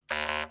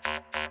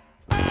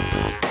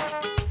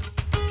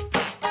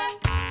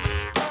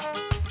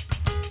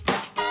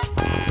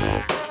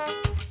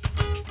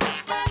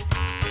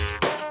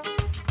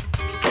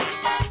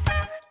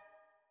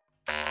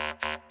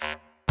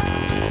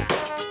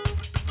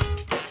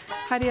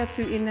Haere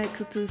atu I nei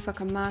kupu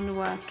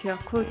whakamanua kia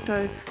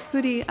koutou.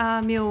 Huri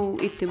a meo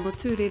I te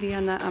motu riri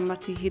ana a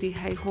matihiri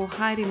hei ho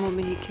haere mo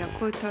mihi kia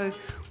koutou.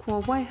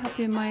 Kua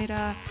waihape mai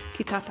rā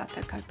ki tā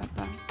tātou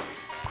kaupapa.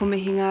 Ko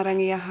mihi ngā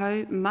rangi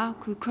ahau,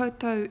 māku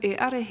koutou e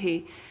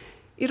arehi.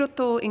 I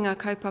roto I ngā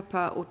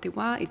kaupapa o te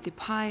wā I te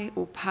pai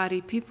o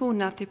Pāri People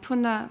nā te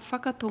puna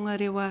whakatonga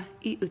rewa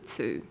I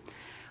utu.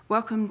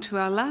 Welcome to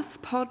our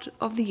last pod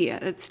of the year.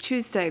 It's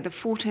Tuesday, the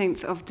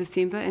 14th of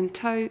December, and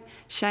Tau,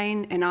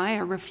 Shane and I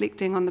are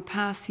reflecting on the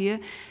past year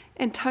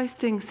and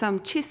toasting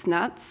some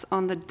chestnuts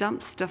on the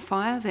dumpster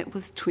fire that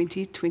was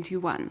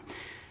 2021.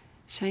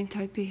 Shane,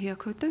 taupe hea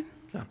koutou.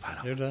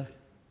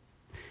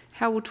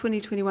 How will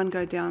 2021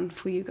 go down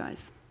for you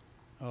guys?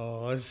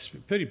 Oh, it's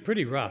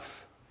pretty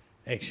rough,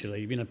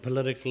 actually. You know,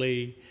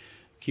 politically,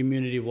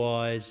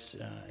 community-wise,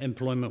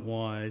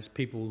 employment-wise,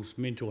 people's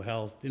mental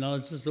health. You know,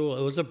 it's just all,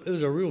 it was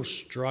a real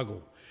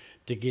struggle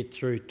to get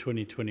through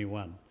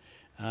 2021.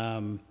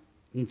 In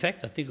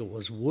fact, I think it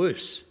was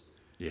worse.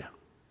 Yeah.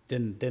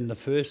 Than the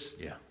first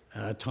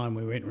time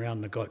we went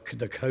around the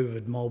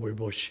COVID mulberry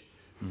bush.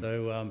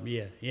 So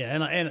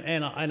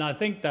and I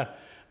think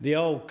the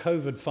old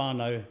COVID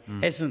whānau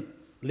hasn't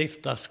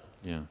left us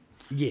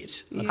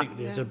yet. I think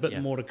there's a bit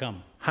more to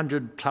come.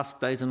 100+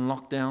 days in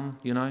lockdown,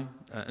 you know,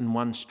 in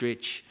one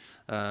stretch.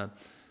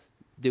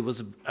 There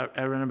was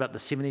around about the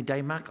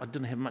 70-day mark. I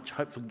didn't have much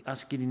hope for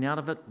us getting out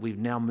of it. We've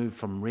now moved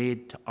from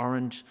red to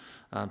orange.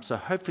 So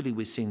hopefully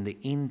we're seeing the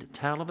end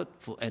tail of it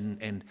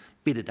and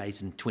better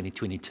days in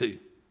 2022.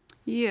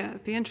 Yeah,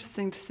 it'd be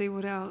interesting to see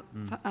what our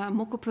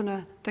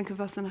mokopuna think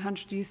of us in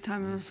 100 years'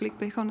 time and reflect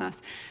back on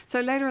us.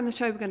 So later in the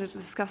show, we're going to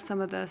discuss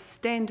some of the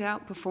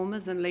standout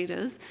performers and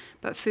leaders.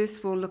 But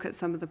first, we'll look at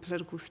some of the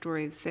political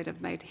stories that have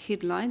made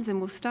headlines.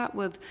 And we'll start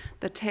with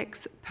the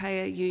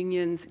Taxpayer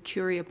Union's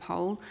Curia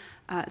poll.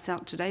 It's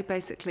out today.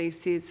 Basically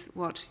says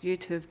what you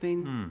two have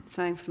been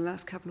saying for the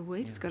last couple of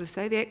weeks. Got to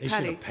say, the ACT Party.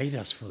 They should have paid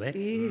us for that.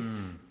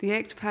 Yes, the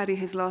ACT Party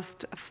has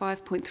lost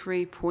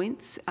 5.3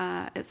 points.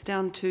 It's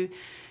down to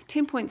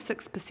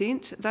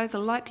 10.6%. Those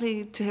are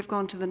likely to have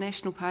gone to the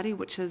National Party,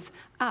 which is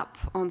up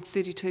on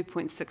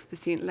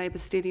 32.6%. Labour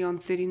steady on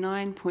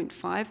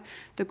 39.5%.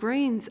 The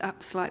Greens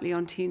up slightly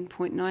on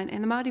 10.9%.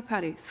 And the Māori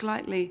Party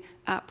slightly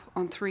up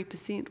on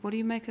 3%. What do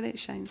you make of that,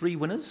 Shane? 3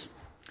 winners.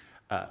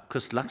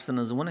 Chris Luxon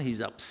is a winner.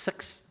 He's up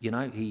 6. You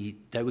know,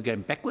 they were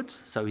going backwards,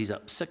 so he's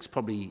up 6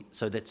 probably.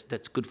 So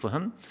that's good for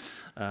him.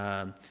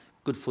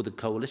 Good for the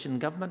coalition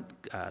government.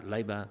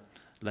 Labour,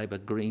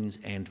 Greens,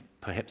 and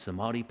perhaps the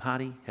Māori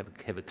Party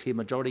have a clear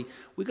majority.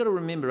 We've got to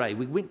remember,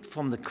 we went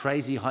from the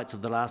crazy heights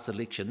of the last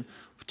election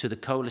to the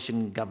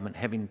coalition government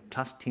having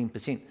plus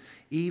 10%.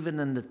 Even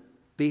in the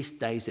best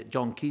days that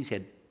John Keyes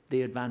had,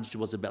 their advantage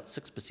was about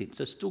 6%.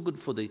 So still good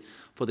for the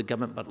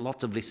government, but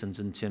lots of lessons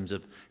in terms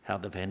of how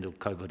they've handled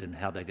COVID and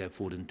how they go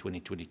forward in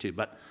 2022.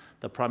 But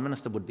the Prime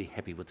Minister would be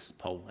happy with this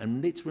poll.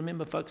 And let's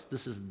remember, folks,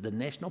 this is the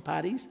National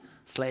Party's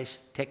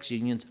 / tax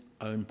unions'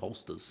 own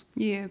pollsters.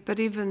 Yeah, but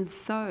even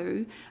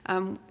so,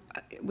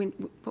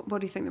 what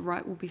do you think the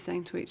right will be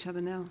saying to each other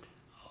now?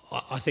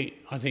 I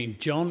think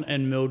John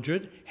and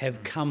Mildred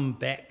have come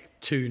back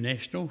to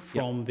National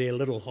from their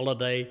little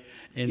holiday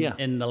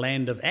in the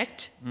land of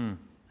ACT.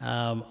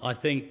 I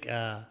think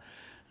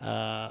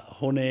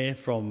Hone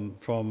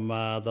from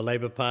the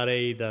Labour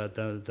Party,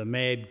 the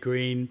Mad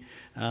Green,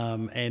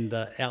 and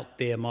the Out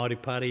There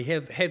Māori Party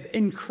have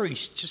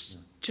increased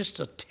just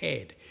a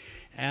tad.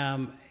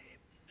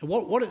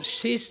 What it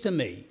says to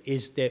me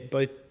is that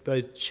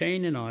both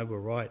Shane and I were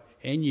right,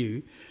 and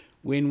you,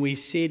 when we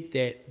said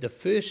that the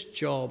first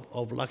job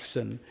of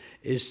Luxon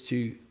is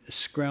to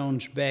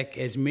scrounge back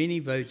as many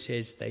votes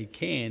as they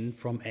can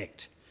from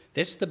ACT.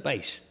 That's the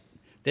base.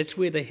 That's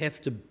where they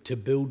have to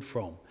build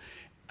from.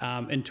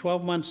 In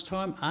 12 months'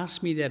 time,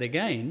 ask me that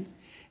again,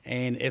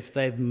 and if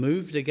they've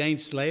moved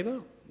against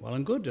Labour, well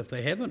and good. If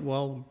they haven't,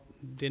 well,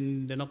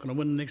 then they're not going to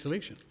win the next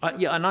election.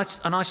 And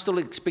I still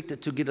expect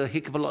it to get a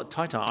heck of a lot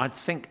tighter. I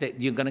think that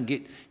you're going to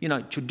get, you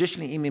know,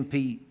 traditionally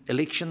MMP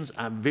elections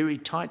are very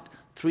tight,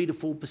 3 to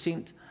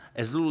 4%.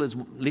 As little as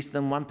less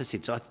than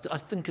 1%. So I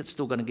think it's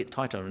still going to get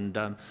tighter, and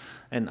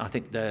I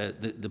think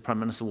the Prime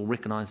Minister will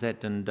recognise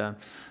that, and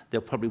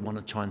they'll probably want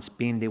to try and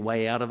spend their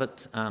way out of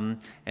it, and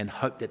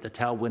hope that the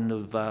tailwind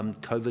of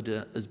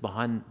COVID is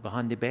behind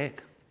their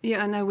back.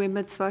 Yeah, I know we're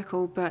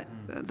mid-cycle, but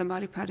the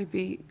Māori Party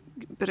be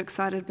a bit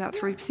excited about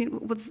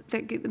 3%. Would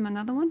that get them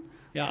another one?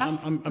 Yeah,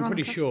 I'm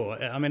pretty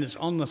sure. I mean, it's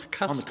on the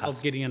cusp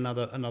of getting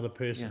another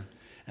person. Yeah.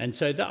 And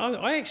so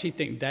I actually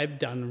think they've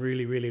done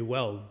really, really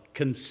well,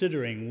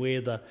 considering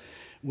where the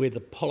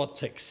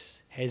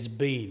politics has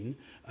been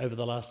over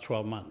the last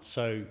 12 months.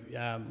 So,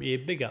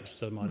 big ups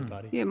to the Māori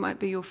Party. Yeah, it might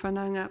be your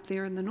whanaunga up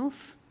there in the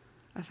north.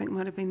 I think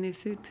might have been their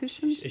third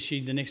person. Is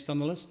she the next on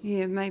the list?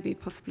 Yeah, maybe,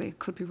 possibly.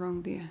 Could be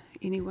wrong there.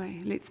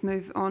 Anyway, let's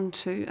move on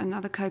to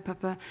another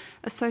kaupapa.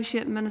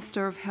 Associate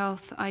Minister of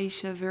Health,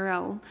 Aisha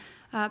Verrell,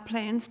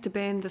 plans to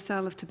ban the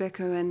sale of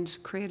tobacco and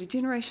create a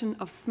generation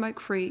of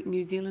smoke-free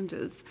New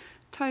Zealanders.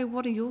 Tau,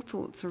 what are your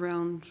thoughts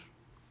around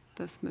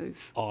this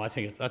move? Oh, I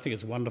think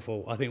it's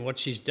wonderful. I think what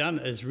she's done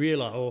is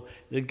realise, or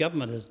the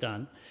government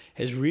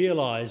has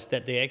realised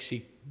that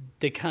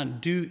they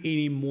can't do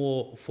any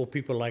more for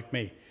people like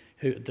me,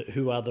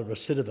 who are the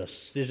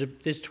recidivists. There's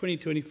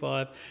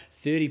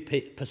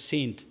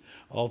 30%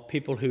 of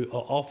people who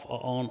are off or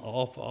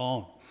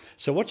on.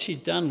 So what she's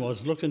done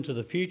was look into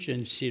the future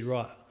and said,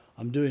 right,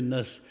 I'm doing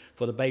this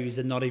for the babies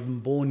that are not even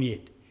born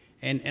yet,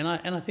 and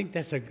I think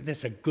that's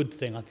a good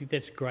thing. I think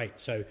that's great.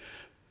 So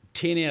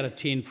 10 out of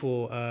 10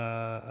 for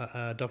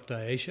Dr.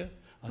 Aisha.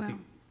 I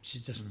think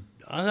she's just.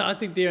 I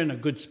think they're in a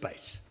good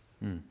space.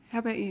 How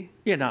about you?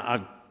 Yeah,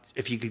 no,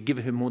 if you could give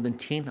her more than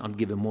 10, I'd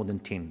give her more than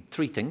 10.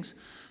 3 things.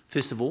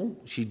 First of all,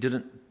 she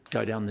didn't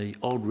go down the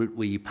old route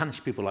where you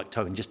punish people like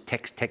Toe and just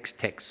tax,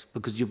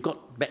 because you've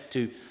got back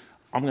to,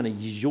 I'm going to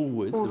use your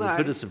words, the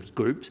recidivism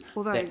groups.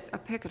 Although a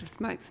packet of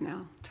smokes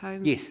now, Toe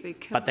yes, must be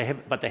killed.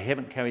 but they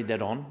haven't carried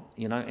that on,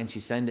 and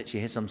she's saying that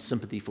she has some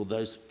sympathy for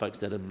those folks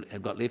that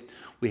have got left.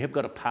 We have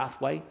got a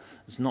pathway.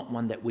 It's not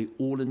one that we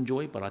all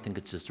enjoy, but I think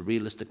it's just a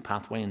realistic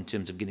pathway in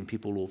terms of getting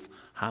people off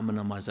harm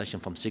minimisation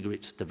from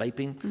cigarettes to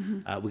vaping.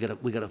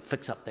 We got to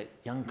fix up that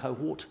young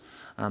cohort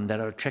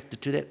that are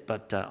attracted to that,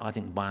 but I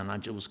think by and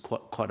large it was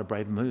quite a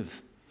brave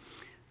move.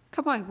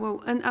 Ka pai.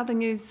 Well, in other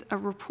news, a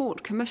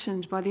report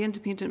commissioned by the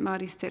Independent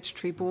Māori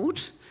Statutory Board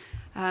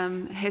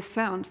has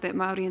found that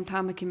Māori and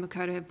Tāmaki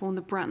Makaurau have borne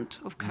the brunt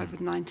of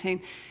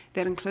COVID-19.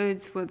 That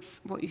includes,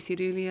 with what you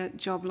said earlier,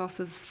 job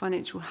losses,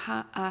 financial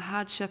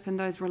hardship, and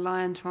those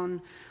reliant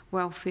on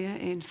welfare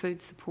and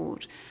food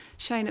support.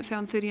 Shane, it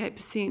found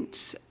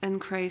 38%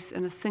 increase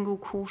in a single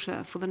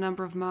quarter for the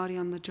number of Māori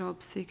on the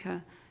job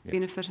seeker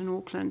benefit in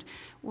Auckland.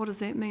 What does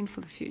that mean for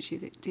the future,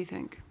 do you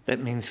think?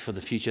 That means for the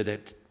future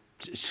that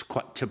it's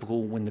quite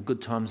typical. When the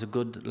good times are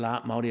good,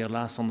 Māori are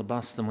last on the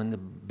bus, and when the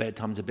bad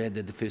times are bad,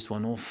 they're the first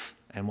one off.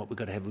 And what we've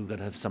got to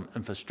have some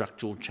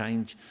infrastructural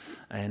change.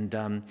 And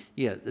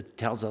it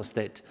tells us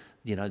that,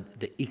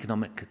 the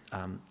economic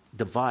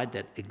divide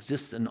that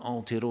exists in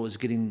Aotearoa is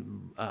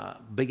getting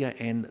bigger,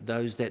 and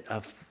those that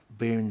are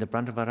bearing the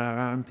brunt of it are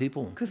our own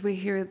people. Because we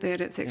hear that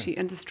it's actually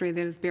industry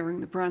that is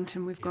bearing the brunt,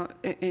 and we've got,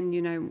 and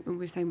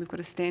we're saying we've got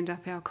to stand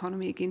up our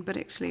economy again, but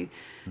actually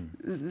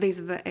these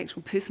are the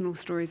actual personal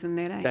stories in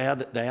that, eh?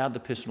 They are the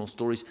personal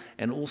stories,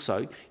 and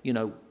also,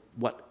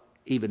 what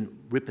even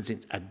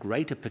represents a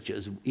greater picture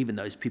is even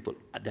those people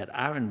that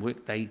are in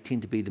work, they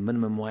tend to be the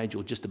minimum wage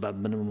or just above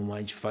minimum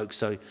wage folks.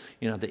 So,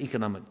 the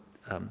economic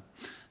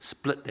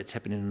split that's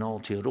happening in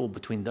Aotearoa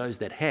between those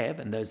that have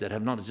and those that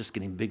have not is just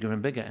getting bigger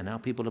and bigger, and our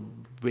people are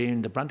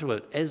bearing the brunt of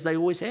it, as they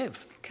always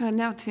have. Can I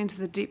now turn to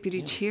the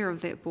Deputy Chair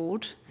of that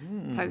board,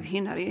 Tau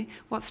Henare?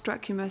 What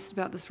struck you most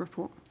about this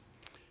report?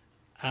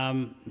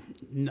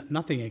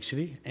 Nothing,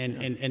 actually,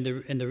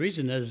 and the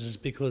reason is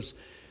because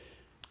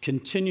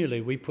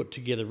continually we put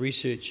together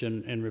research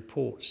and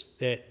reports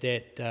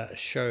that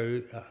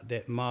show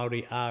that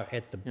Māori are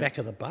at the back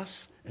of the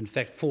bus, in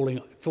fact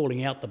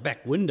falling out the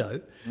back window,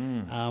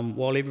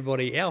 while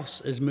everybody else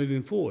is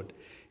moving forward.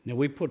 Now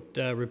we put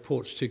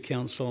reports to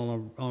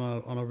council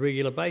on a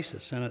regular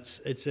basis, and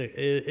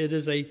it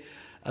is a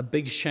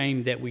big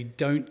shame that we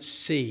don't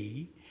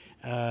see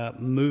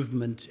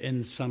movement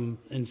in some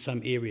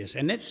areas,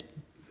 and that's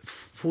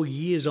for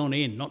years on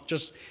end.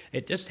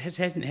 It just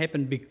hasn't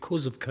happened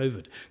because of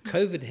COVID.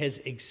 COVID has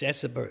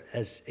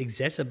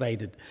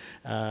exacerbated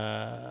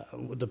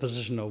the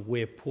position of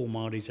where poor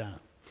Māoris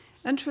are.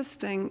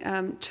 Interesting.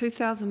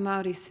 2,000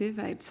 Māori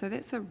surveyed, so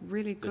that's a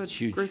really good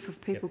group of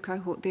people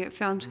cohort there. It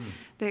found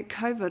that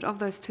COVID, of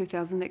those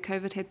 2,000, that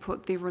COVID had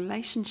put their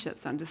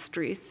relationships under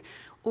stress,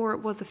 or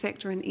it was a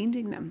factor in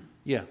ending them.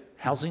 Yeah,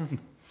 housing.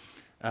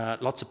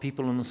 Lots of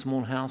people in a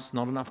small house,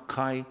 not enough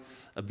kai,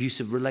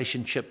 abusive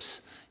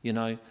relationships,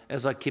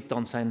 as I kept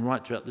on saying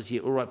right throughout this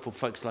year, all right, for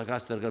folks like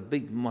us that have got a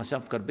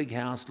big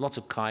house, lots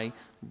of kai,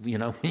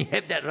 when you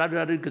have that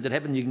raru, because it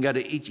happens, you can go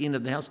to each end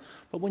of the house,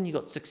 but when you've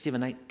got 6,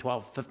 7, 8,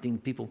 12, 15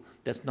 people,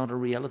 that's not a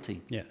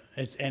reality. Yeah,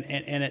 it's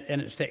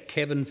that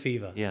cabin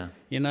fever. Yeah.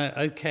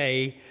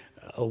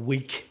 A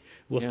week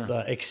with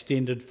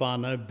extended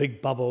whānau, big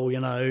bubble,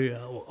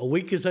 a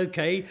week is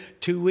okay,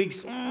 2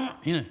 weeks,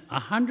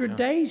 100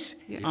 days,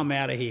 I'm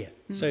out of here.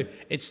 So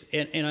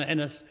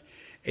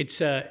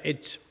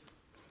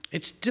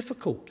it's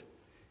difficult,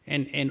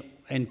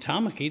 and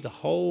Tāmaki, the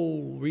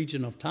whole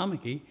region of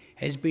Tāmaki,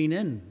 has been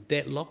in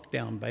that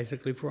lockdown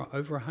basically for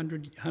over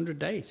 100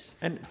 days.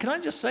 And can I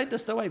just say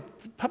this, though,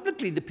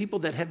 publicly, the people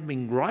that have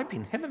been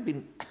griping haven't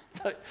been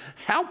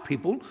our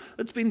people.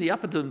 It's been the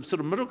upper to sort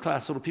of middle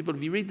class sort of people.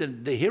 If you read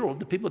the Herald,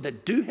 the people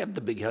that do have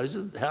the big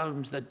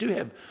homes, that do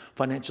have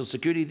financial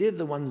security, they're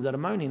the ones that are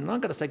moaning. And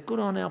I've got to say, good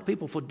on our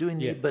people for doing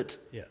their bit.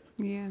 Yeah.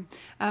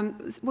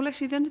 Well,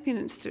 actually, the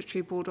Independent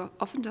Statutory Board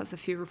often does a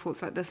few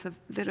reports like this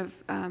that have...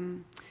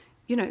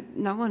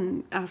 no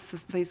one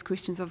asks these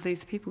questions of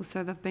these people,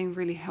 so they've been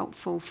really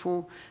helpful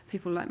for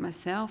people like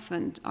myself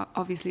and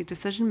obviously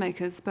decision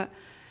makers. But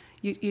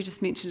you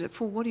just mentioned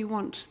it. What do you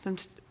want them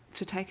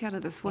to take out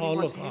of this? What do you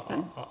want to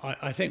happen?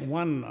 I think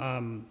one,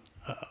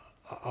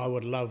 I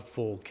would love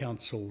for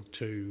council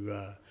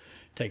to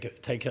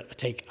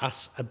take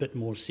us a bit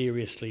more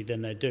seriously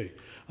than they do.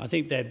 I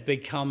think they've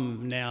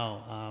become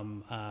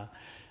now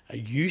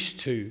used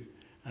to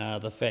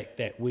the fact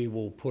that we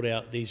will put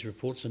out these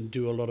reports and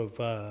do a lot of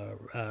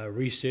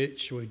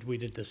research. We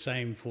did the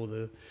same for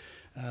the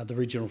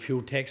regional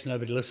fuel tax.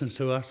 Nobody listens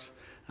to us.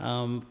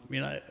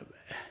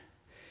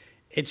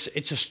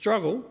 It's a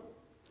struggle,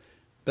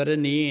 but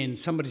in the end,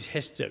 somebody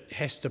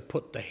has to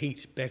put the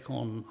heat back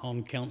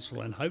on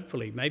council, and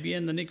hopefully, maybe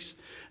in the next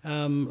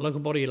local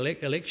body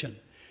election,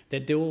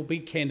 that there will be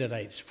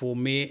candidates for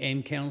mayor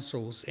and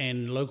councils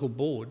and local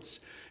boards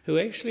who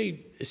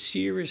actually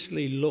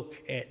seriously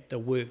look at the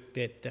work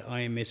that the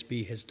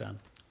IMSB has done.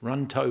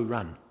 Run, toe,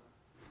 run.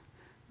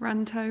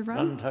 Run, toe, run?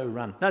 Run, toe,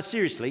 run. No,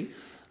 seriously,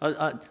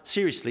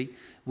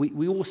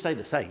 we all say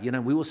this,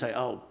 we all say,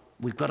 oh,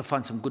 we've got to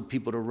find some good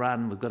people to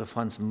run, we've got to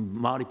find some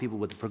Māori people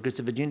with a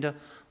progressive agenda.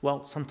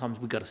 Well, sometimes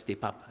we've got to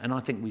step up, and I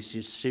think we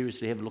should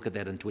seriously have a look at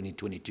that in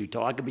 2022.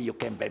 So I could be your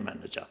campaign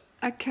manager.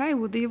 Okay,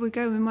 well, there we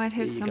go. We might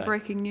have some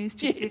breaking news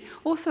just there.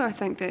 Also, I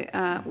think that,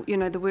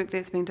 the work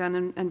that's been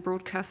done in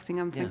broadcasting,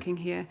 I'm thinking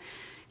here,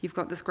 you've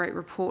got this great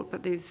report,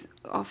 but there's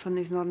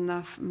not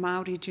enough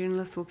Māori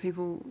journalists or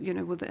people,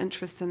 with the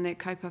interest in that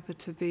kaupapa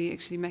to be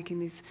actually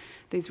making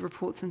these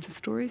reports into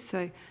stories.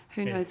 So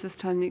who knows, this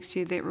time next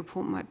year that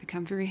report might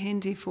become very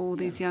handy for all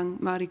these young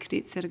Māori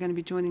cadets that are going to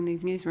be joining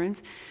these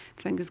newsrooms.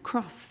 Fingers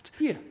crossed.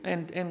 Yeah,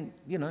 and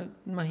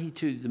mahi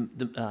to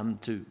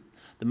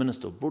the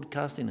Minister of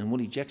Broadcasting and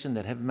Willie Jackson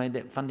that have made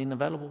that funding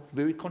available.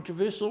 Very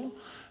controversial,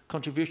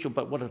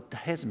 but what it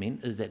has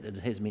meant is that it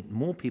has meant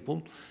more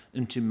people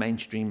into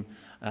mainstream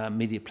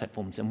media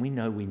platforms, and we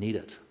know we need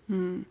it.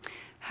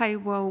 Hey,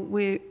 well,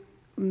 we're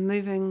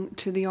moving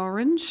to the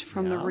orange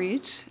from the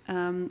red.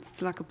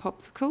 It's like a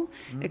popsicle,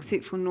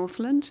 except for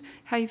Northland.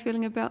 How are you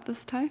feeling about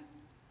this, Tay?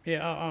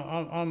 Yeah,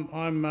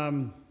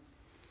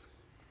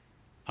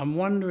 I'm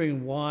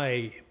wondering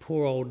why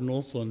poor old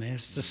Northland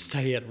has to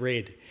stay at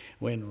red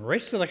when the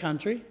rest of the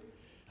country,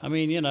 how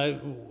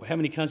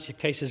many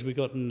cases we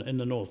got in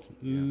the north?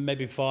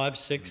 Maybe 5,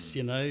 6,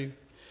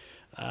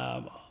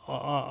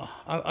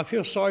 I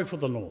feel sorry for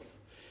the north,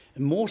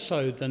 more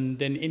so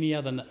than any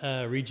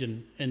other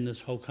region in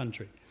this whole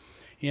country.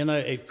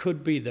 It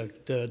could be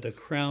the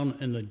crown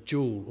in the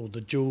jewel, or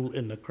the jewel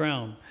in the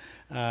crown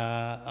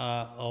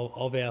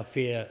of our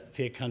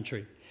fair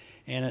country.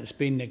 And it's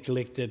been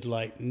neglected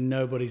like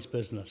nobody's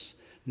business,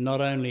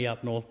 not only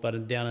up north,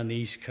 but down on the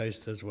east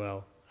coast as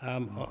well.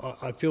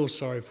 I feel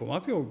sorry for them. I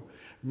feel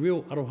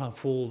real aroha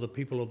for the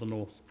people of the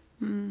north.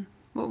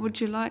 What would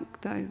you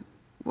like, though?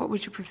 What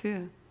would you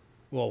prefer?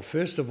 Well,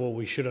 first of all,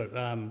 we should have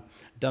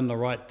done the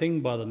right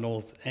thing by the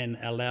north and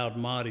allowed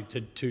Māori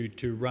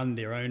to run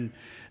their own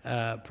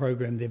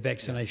program, their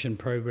vaccination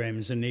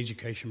programs and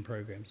education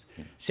programs.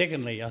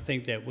 Secondly, I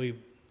think that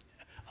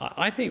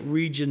I think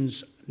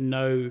regions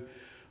know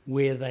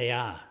where they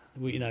are.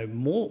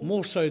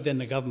 More so than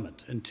the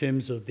government in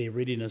terms of their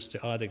readiness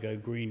to either go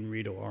green,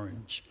 red or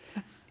orange.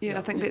 I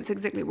think that's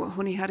exactly what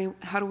Hone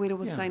Harawira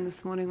was saying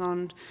this morning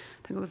on,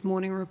 I think it was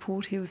Morning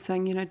Report. He was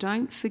saying,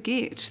 don't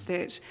forget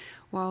that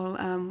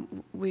while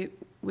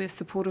we're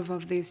supportive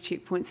of these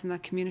checkpoints and the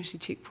community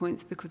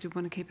checkpoints because we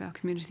want to keep our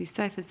community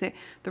safe, is that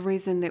the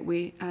reason that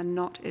we are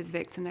not as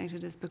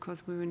vaccinated is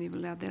because we were never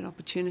allowed that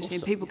opportunity. Also,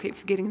 and people keep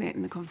forgetting that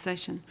in the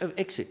conversation.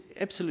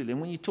 Absolutely.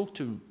 And when you talk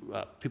to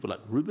people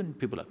like Ruben,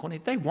 people like Connie,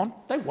 they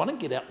want to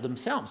get out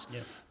themselves,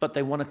 but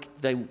they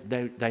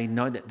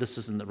know that this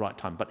isn't the right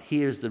time. But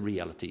here's the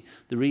reality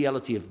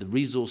of the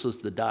resources,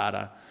 the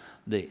data,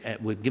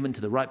 we're given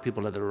to the right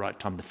people at the right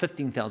time. The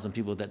 15,000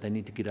 people that they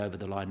need to get over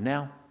the line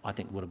now, I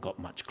think would have got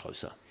much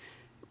closer.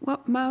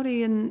 Well,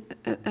 Māori in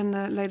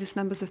the latest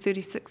numbers are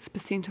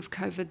 36% of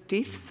COVID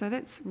deaths, so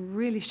that's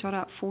really shot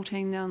up,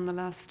 14 now in the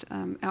last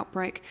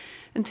outbreak.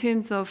 In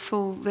terms of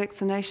full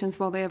vaccinations,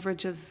 while the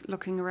average is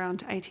looking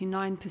around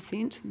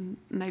 89%,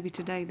 maybe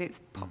today that's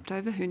popped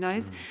over, who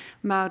knows,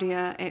 Māori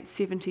are at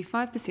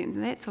 75%,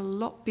 and that's a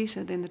lot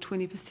better than the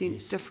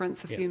 20%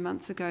 difference a few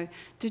months ago.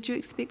 Did you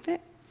expect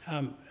that?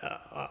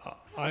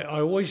 I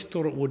always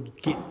thought it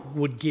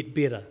would get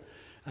better.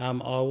 I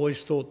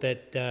always thought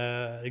that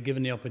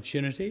given the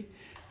opportunity,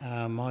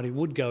 Māori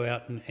would go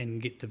out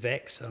and get the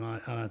vax,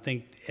 and I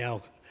think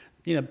our,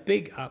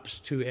 big ups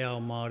to our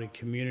Māori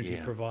community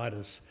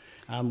providers.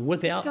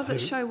 Does it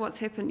show what's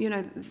happened?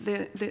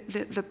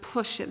 The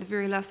push at the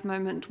very last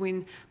moment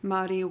when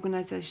Māori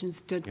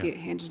organisations did get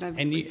handed over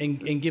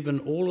resources. And given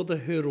all of the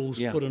hurdles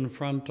put in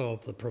front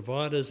of the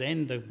providers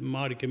and the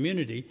Māori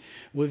community,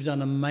 we've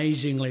done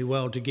amazingly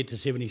well to get to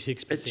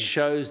 76%. It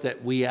shows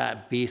that we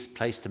are best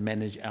placed to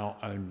manage our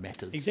own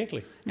matters.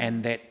 Exactly.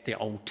 And that the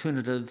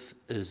alternative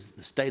is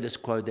the status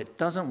quo that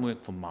doesn't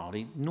work for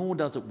Māori, nor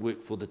does it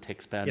work for the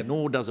taxpayer,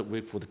 nor does it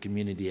work for the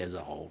community as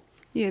a whole.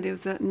 Yeah, there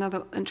was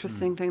another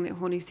interesting thing that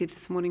Horny said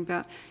this morning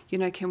about,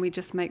 can we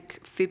just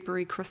make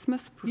February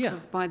Christmas?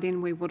 Because by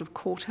then we would have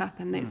caught up,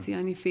 and that's the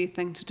only fair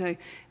thing to do.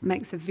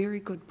 Makes a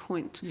very good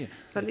point. Yeah.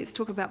 But let's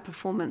talk about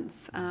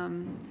performance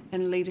and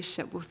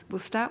leadership. We'll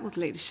start with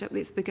leadership.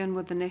 Let's begin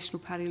with the National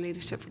Party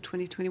leadership for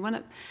 2021.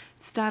 It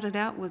started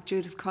out with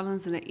Judith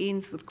Collins and it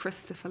ends with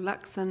Christopher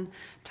Luxon.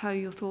 Tau,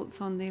 your thoughts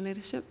on their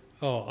leadership?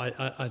 Oh,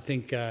 I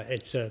think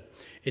it's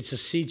a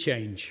sea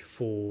change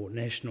for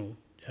National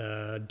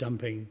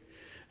dumping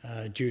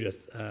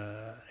Judith,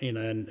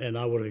 and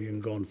I would have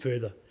even gone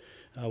further.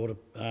 I would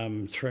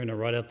have thrown her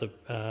right out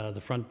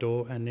the front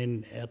door, and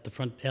then out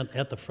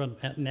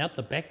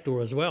the back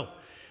door as well.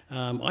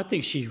 I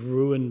think she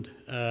ruined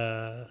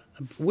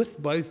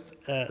with both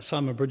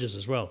Simon Bridges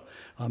as well,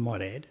 I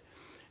might add.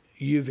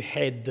 You've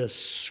had the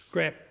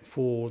scrap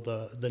for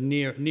the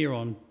near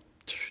on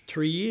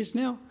 3 years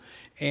now,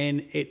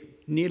 and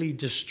it nearly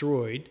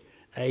destroyed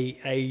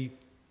a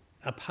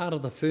part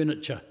of the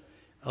furniture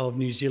of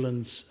New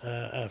Zealand's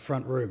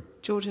front room.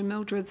 George and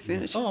Mildred's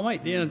furniture. Oh,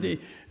 mate,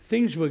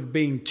 things were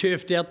being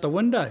turfed out the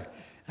window.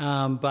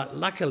 But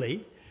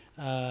luckily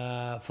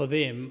for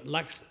them,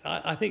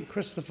 I think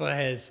Christopher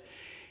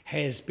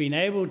has been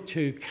able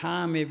to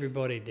calm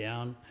everybody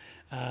down,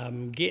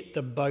 get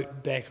the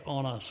boat back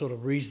on a sort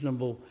of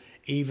reasonable,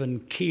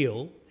 even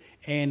keel.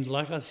 And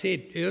like I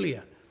said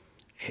earlier,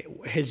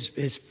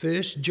 his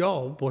first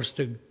job was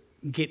to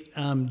get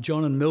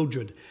John and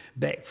Mildred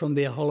back from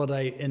their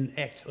holiday in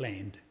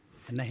Actland,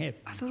 and they have.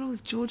 I thought it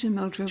was George and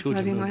Mildred. George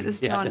and Mildred.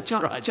 It's Yeah,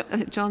 John. that's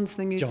right. John's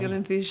the New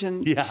Zealand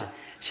version. Yeah.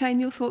 Shane,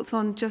 your thoughts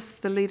on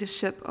just the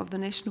leadership of the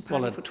National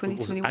Party for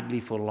 2021? It was ugly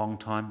for a long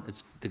time.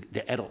 It's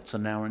the adults are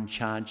now in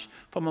charge.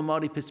 From a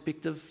Māori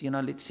perspective,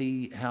 let's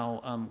see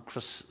how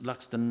Chris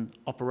Luxon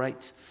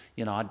operates.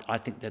 I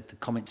think that the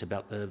comments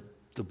about the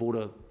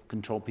border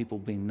control people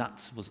being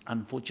nuts was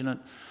unfortunate.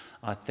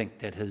 I think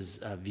that his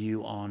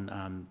view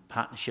on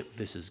partnership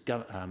versus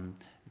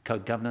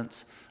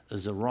co-governance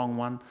is a wrong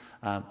one.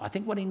 I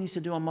think what he needs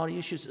to do on Māori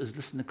issues is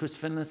listen to Chris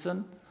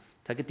Finlayson,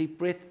 take a deep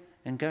breath,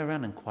 and go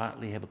around and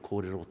quietly have a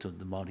cordial to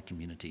the Māori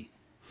community.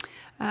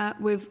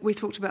 We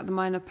talked about the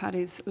minor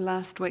parties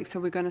last week, so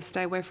we're going to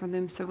stay away from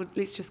them. So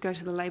let's just go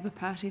to the Labour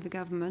Party, the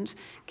government.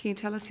 Can you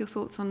tell us your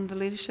thoughts on the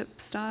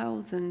leadership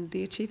styles and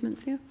the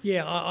achievements there?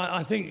 Yeah,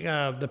 I think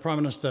the Prime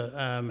Minister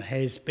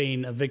has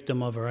been a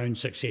victim of her own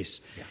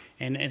success. Yeah.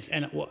 And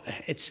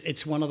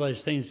it's one of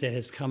those things that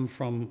has come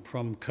from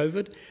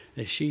COVID.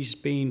 That she's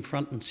been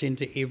front and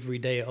centre every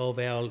day of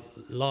our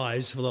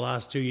lives for the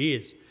last 2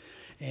 years.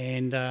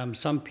 And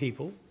some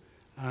people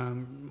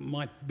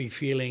might be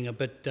feeling a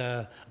bit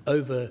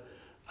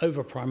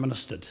over Prime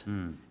Ministered.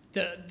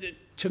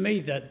 To me,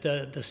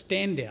 the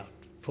standout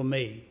for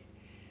me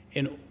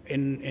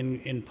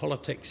in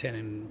politics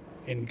and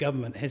in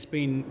government has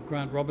been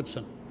Grant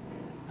Robertson.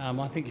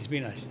 I think he's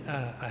been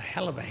a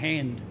hell of a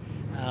hand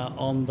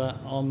on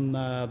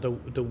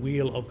the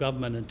wheel of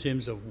government in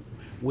terms of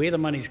where the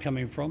money's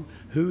coming from,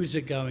 who's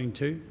it going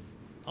to.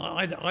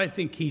 I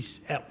think he's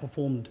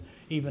outperformed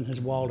even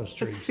his wildest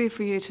dreams. It's fair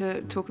for you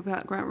to talk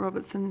about Grant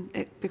Robertson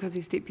because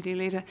he's deputy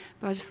leader,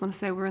 but I just want to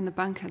say we're in the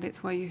bunker.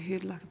 That's why you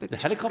heard like a big... The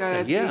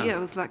helicopter, go. yeah. Yeah, it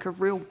was like a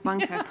real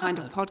bunker kind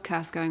of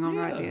podcast going on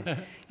right there.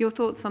 Your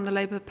thoughts on the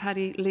Labour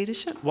Party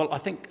leadership? Well, I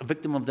think a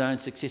victim of their own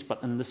success,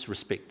 but in this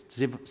respect,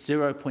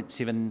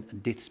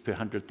 0.7 deaths per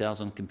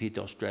 100,000 compared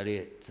to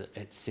Australia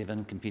at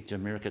 7, compared to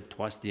America,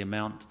 twice the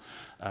amount.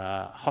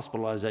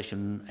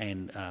 Hospitalisation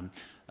and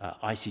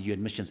ICU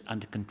admissions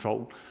under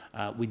control.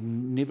 We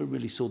never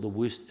really saw the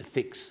worst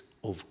effects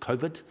of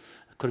COVID.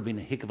 It could have been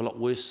a heck of a lot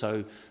worse,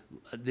 so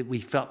we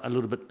felt a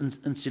little bit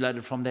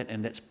insulated from that,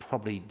 and that's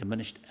probably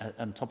diminished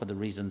on top of the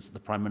reasons the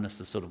Prime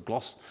Minister sort of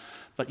glossed.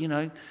 But,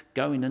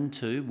 going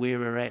into where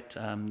we're at,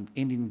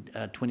 ending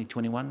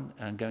 2021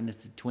 and going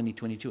into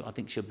 2022, I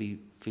think she'll be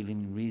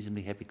feeling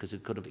reasonably happy because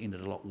it could have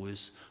ended a lot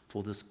worse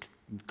for this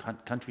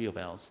country of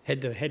ours.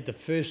 Had the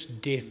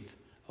first death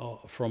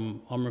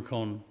from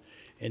Omicron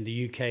in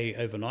the UK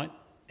overnight,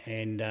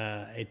 and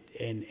they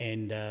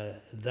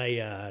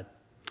are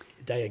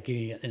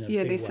getting it in a big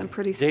way. There's some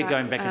pretty stark, they're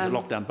going back into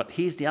lockdown. But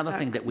here's the other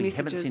thing that we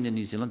haven't messages. seen in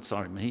New Zealand.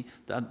 Sorry, Mihi.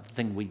 The other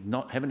thing we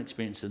haven't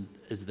experienced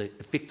is the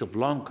effect of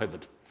long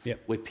COVID,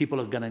 where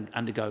people are going to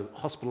undergo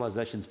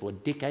hospitalisations for a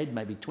decade,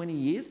 maybe 20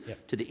 years,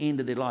 to the end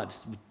of their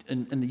lives.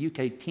 In the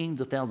UK,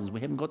 tens of thousands. We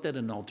haven't got that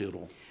in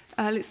Aotearoa.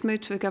 Let's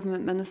move to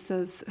government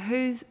ministers.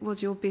 Who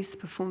was your best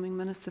performing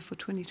minister for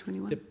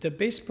 2021? The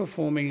best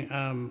performing,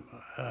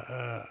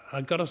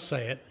 I've got to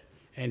say it,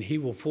 and he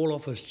will fall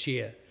off his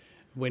chair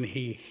when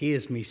he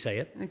hears me say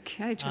it.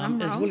 Okay, drum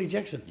roll. Is Willie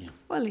Jackson. Yeah.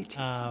 Willie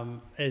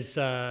Jackson.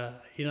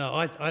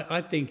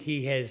 I think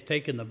he has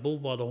taken the bull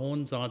by the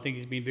horns, and I think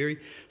he's been very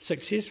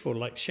successful.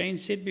 Like Shane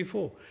said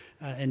before,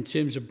 in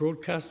terms of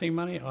broadcasting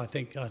money, I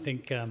think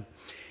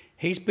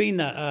he's been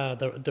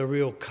the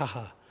real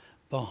kaha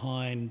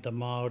behind the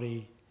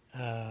Māori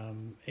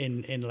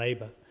in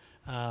Labour,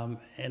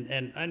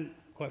 and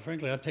quite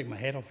frankly, I take my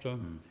hat off to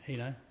him.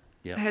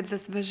 Yeah. I had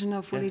this vision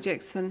of Willie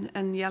Jackson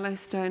in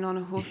Yellowstone on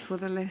a horse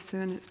with a lasso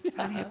and it's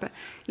party hat. But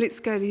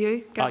let's go to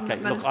you,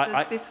 Government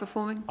Ministers, best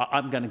performing.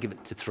 I'm going to give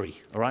it to 3,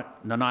 all right?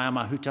 Nanaia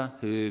Mahuta,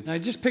 who... No,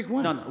 just pick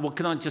one. No, well,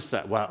 can I just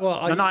say... Well, Well,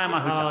 Nanaia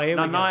Mahuta. here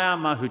we go.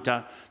 Nanaia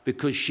Mahuta,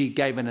 because she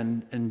gave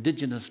an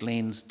Indigenous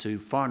lens to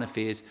foreign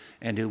affairs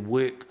and her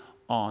work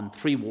on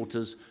Three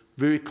Waters,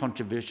 very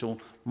controversial.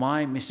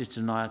 My message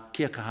tonight,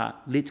 kia kaha,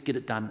 let's get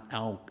it done.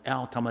 Our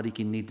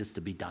tamariki need this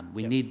to be done.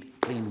 We need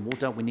clean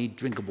water. We need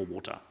drinkable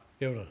water.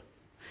 Kia ora.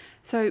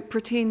 So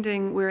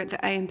pretending we're at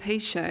the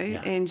AMP show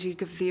and you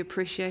give the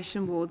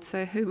appreciation award,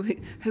 so who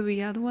are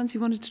the other ones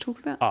you wanted to talk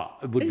about? Oh,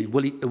 it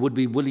would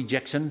be Willie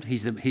Jackson.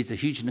 He's the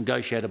huge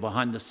negotiator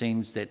behind the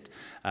scenes that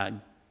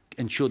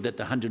ensured that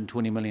the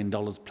 $120 million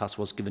plus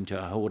was given to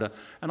our Hauora.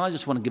 And I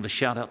just want to give a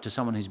shout out to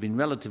someone who's been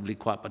relatively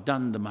quiet but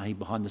done the mahi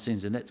behind the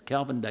scenes, and that's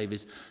Calvin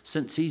Davis.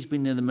 Since he's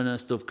been the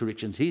Minister of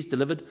Corrections, he's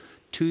delivered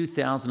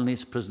 2,000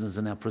 less prisoners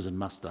in our prison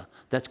muster.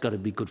 That's got to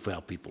be good for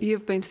our people.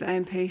 You've been to the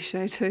AMP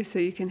show too, so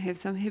you can have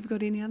some. Have you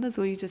got any others,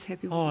 or are you just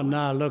happy with Oh,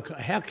 no, look,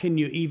 how can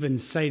you even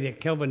say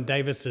that Calvin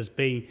Davis has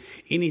been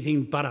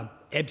anything but an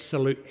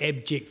absolute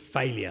abject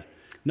failure?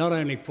 Not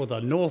only for the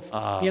North,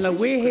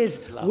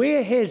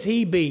 where has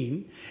he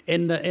been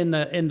in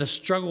the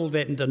struggle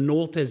that the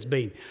North has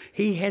been?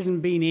 He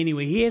hasn't been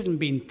anywhere. He hasn't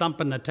been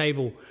thumping the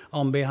table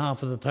on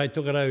behalf of the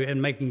Taitokerau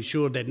and making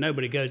sure that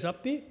nobody goes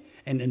up there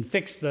and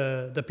infects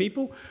the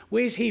people.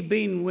 Where's he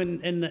been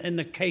when in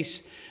the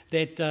case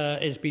that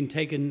has been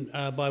taken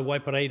by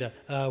Waipareira,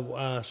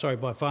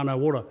 by Whānau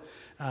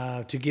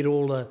Ora, to get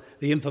all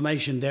the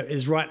information that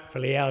is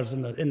rightfully ours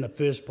in the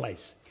first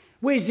place?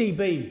 Where's he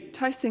been?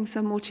 Toasting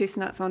some more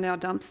chestnuts on our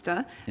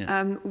dumpster.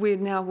 Yeah. We're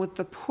now with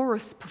the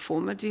poorest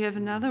performer. Do you have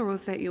another, or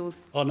is that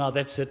yours? Oh, no,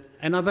 that's it.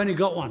 And I've only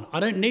got one. I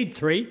don't need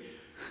 3.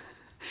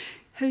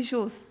 Who's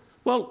yours?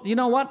 Well, you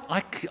know what?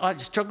 I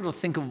struggle to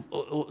think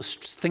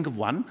of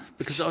one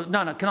because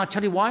no. Can I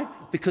tell you why?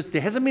 Because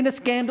there hasn't been a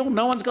scandal.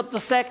 No one's got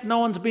the sack. No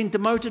one's been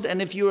demoted. And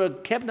if you're a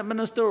cabinet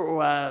minister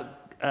or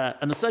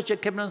an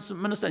associate cabinet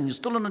minister and you're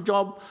still in a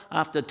job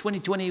after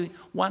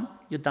 2021,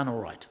 you're done all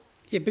right.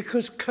 Yeah,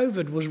 because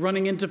COVID was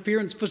running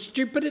interference for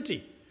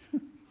stupidity.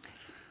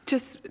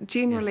 Just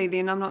generally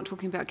then, I'm not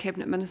talking about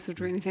cabinet ministers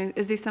or anything.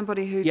 Is there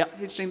somebody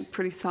who's been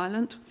pretty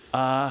silent?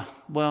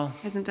 Well...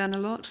 Hasn't done a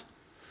lot?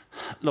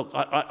 Look,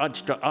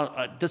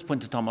 at this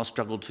point in time, I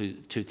struggle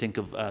to think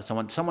of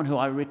someone who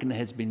I reckon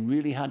has been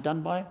really hard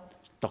done by.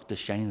 Dr.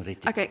 Shane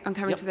Reti. Okay, I'm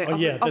coming to that. Oh,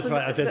 yeah, that's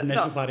right, I did the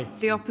National Party.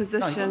 The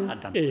opposition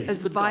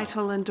is Good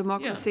vital guy. in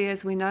democracy,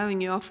 as we know,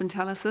 and you often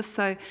tell us this.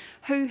 So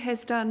who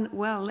has done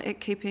well at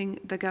keeping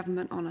the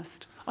government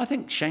honest? I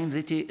think Shane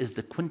Reti is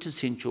the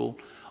quintessential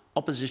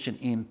opposition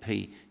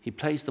MP. He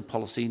plays the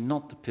policy,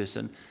 not the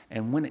person.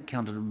 And when it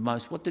counted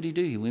most, what did he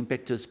do? He went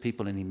back to his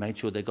people and he made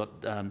sure they got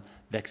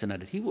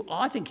vaccinated.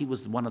 I think he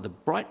was one of the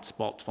bright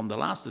spots from the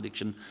last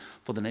election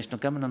for the National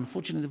Government.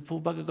 Unfortunately, the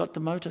poor bugger got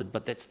demoted,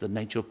 but that's the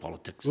nature of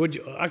politics.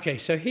 Okay,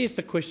 so here's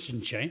the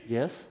question, Shane.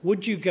 Yes?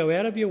 Would you go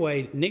out of your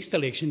way next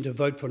election to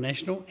vote for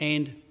National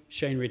and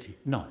Shane Reti?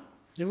 No.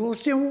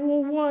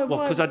 Why?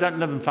 Well, because I don't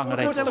live in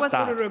Whangarei for a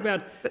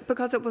start.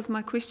 Because it was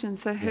my question.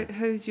 So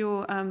who's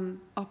your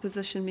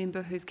opposition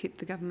member who's kept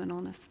the government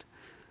honest?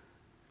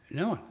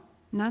 No one.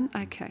 None?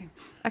 Okay.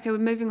 Okay, we're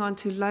moving on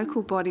to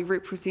local body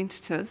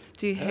representatives.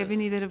 Do you have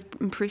any that have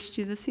impressed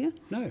you this year?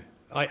 No,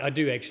 I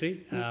do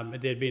actually. Yes.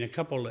 There had been a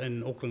couple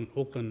in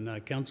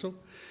Auckland Council.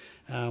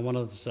 One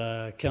of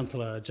them's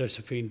Councillor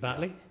Josephine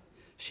Bartley.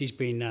 She's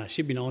been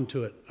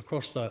onto it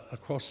across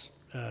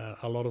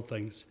a lot of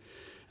things.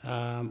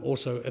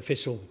 Also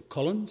Efessel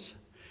Collins,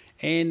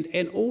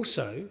 and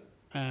also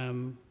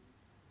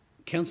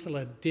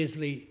Councillor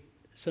Desley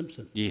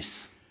Simpson.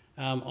 Yes.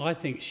 I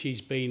think she's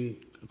been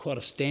quite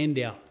a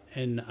standout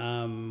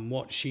in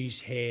what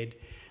she's had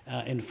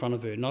in front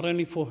of her, not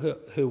only for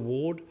her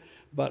ward,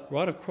 but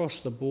right across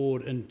the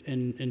board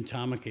in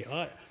Tamaki.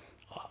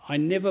 I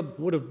never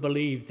would have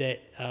believed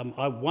that,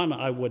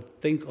 I would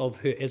think of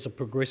her as a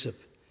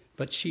progressive,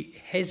 but she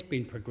has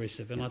been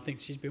progressive, and I think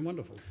she's been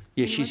wonderful.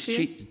 Yeah,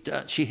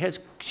 she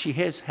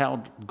has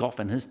held Gough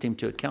and his team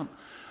to account.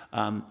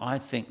 I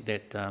think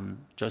that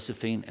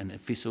Josephine and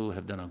Efessel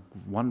have done a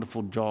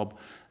wonderful job.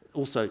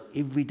 Also,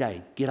 every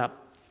day, get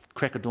up,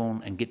 crack of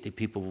dawn, and get their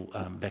people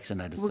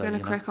vaccinated. We're going to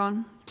crack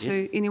on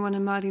to anyone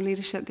in Māori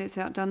leadership that's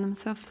outdone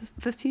themselves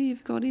this year.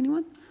 You've got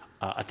anyone?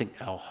 I think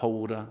our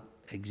Hauora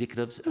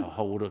executives, our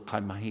Hauora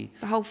Kaimahi.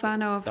 The whole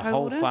whānau of Hauora? The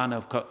whole whānau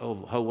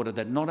of Hauora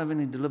that not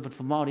only delivered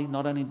for Māori,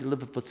 not only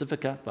delivered for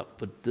Pacifica,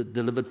 but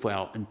delivered for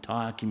our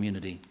entire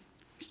community.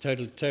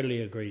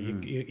 Totally agree.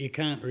 You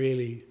can't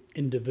really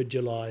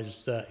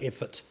individualise the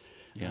effort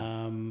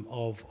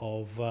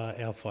of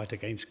our fight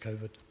against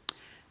COVID.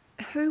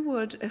 Who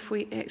would, if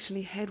we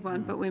actually had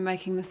one, but we're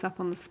making this up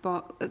on the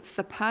spot, it's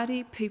the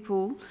Party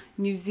People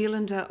New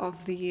Zealander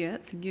of the Year.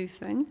 It's a new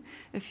thing.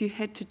 If you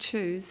had to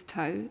choose,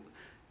 Tau,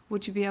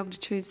 would you be able to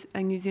choose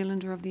a New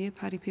Zealander of the Year,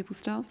 Party People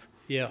styles?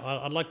 Yeah,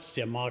 I'd like to see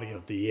a Māori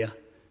of the Year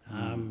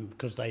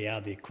because they are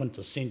the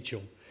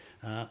quintessential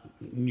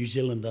New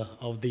Zealander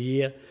of the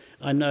Year.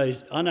 I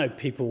know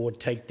people would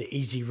take the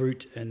easy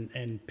route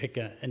and pick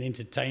an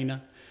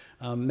entertainer,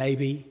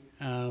 maybe,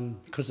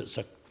 because it's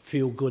a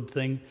feel-good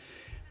thing.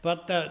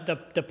 But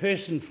the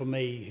person for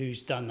me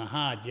who's done the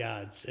hard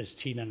yards is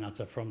Tina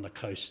Ngata from the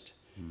coast,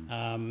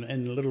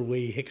 in the little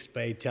wee Hicks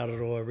Bay, Te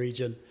Araroa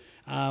region.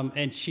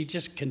 And she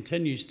just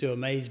continues to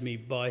amaze me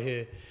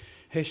by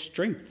her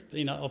strength,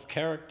 of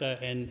character,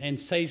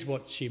 and says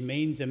what she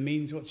means and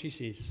means what she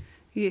says.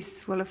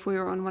 Yes, well, if we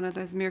were on one of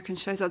those American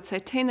shows, I'd say,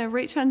 Tina,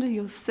 reach under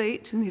your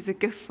seat and there's a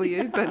gift for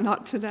you, but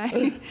not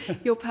today.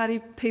 Your party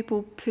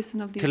people,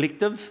 person of the...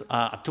 Collective,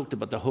 I've talked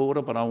about the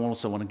hōora, but I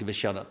also want to give a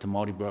shout out to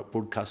Māori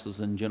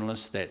broadcasters and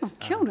journalists that... Oh,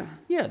 kia ora.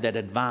 that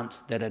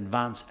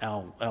advance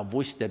our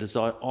voice that is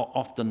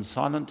often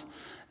silent.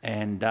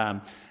 And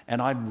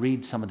I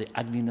read some of the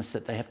ugliness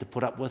that they have to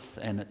put up with,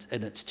 and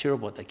it's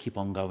terrible that they keep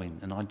on going.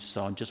 And I just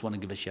want to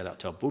give a shout out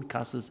to our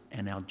broadcasters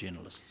and our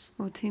journalists.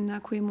 Well,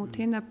 tēnā koe mō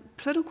tēnā.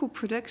 Political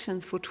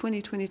predictions for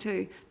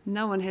 2022.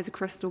 No one has a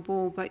crystal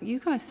ball, but you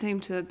guys seem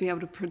to be able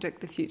to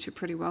predict the future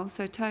pretty well.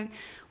 So, Tau,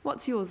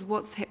 what's yours?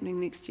 What's happening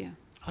next year?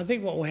 I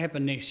think what will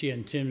happen next year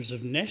in terms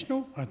of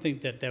national, I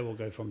think that will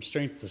go from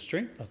strength to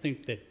strength. I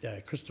think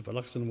that Christopher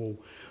Luxon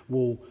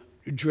will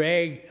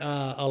drag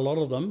a lot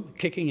of them,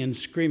 kicking and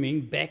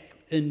screaming, back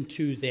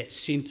into that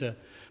centre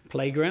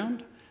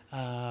playground.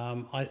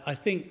 I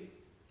think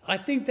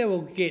they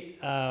will get.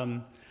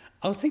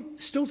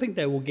 Still think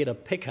they will get a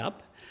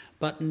pickup,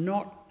 but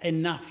not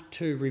enough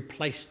to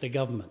replace the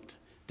government.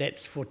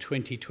 That's for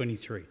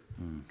 2023.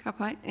 Ka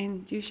pai.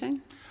 And you,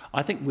 Shane?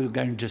 I think we're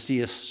going to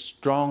see a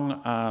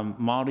strong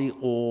Māori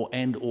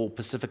or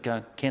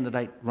Pacifica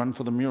candidate run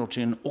for the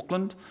mayoralty in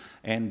Auckland,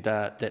 and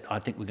that I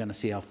think we're going to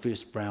see our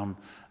first brown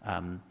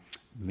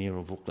mayor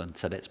of Auckland.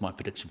 So that's my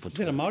prediction for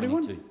 2022. Is that a Māori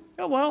one?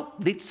 Oh, well,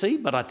 let's see.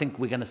 But I think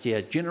we're going to see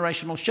a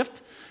generational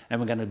shift,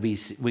 and we're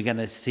going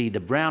to see the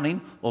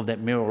browning of that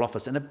mayoral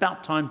office, and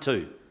about time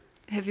too.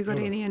 Have you got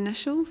any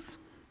initials?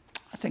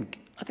 I think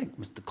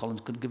Mr.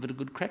 Collins could give it a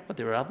good crack, but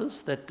there are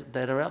others that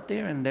are out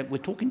there and that we're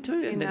talking to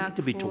and that need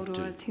to be talked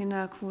to.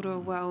 Tēnā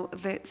kōrua. Well,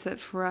 that's it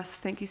for us.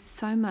 Thank you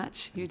so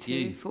much, you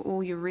two, for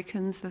all your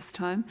reckons this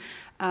time.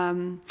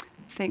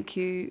 Thank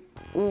you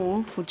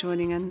all for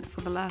joining in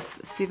for the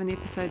last 7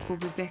 episodes. We'll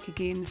be back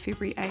again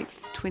February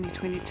 8th,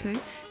 2022.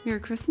 Merry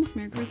Christmas,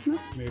 Merry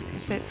Christmas. Merry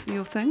Christmas. That's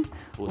your thing.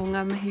 O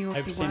ngā mihi o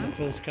Hope te Santa wā.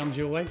 Claus comes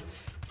your way.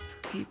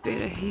 He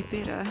better,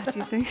 do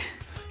you think?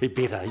 He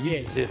better. You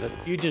deserve it.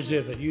 You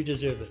deserve it. You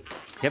deserve it.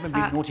 You haven't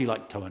been naughty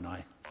like Tau and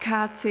I.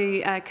 Ka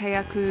te kei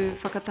aku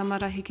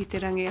whakatamarahi ki te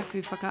rangi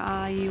aku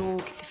whakaai o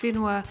ki te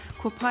whenua,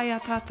 ko pai a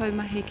tātou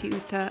mahi ki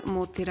uta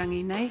mō te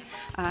rangi nei.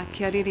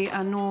 Kia rere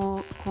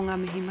anō ko ngā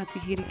mihi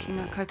matihiri ki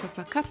ngā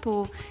kaupapa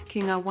kato,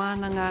 ki ngā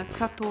wānanga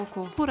kato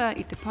ko hora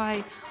i te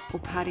pai, o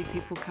Party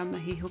People ka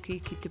mahi hoki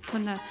ki te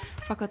puna,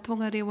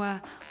 whakatonga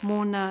rewa,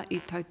 mōna i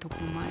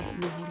tautoko mai,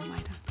 nohoro mai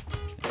ra.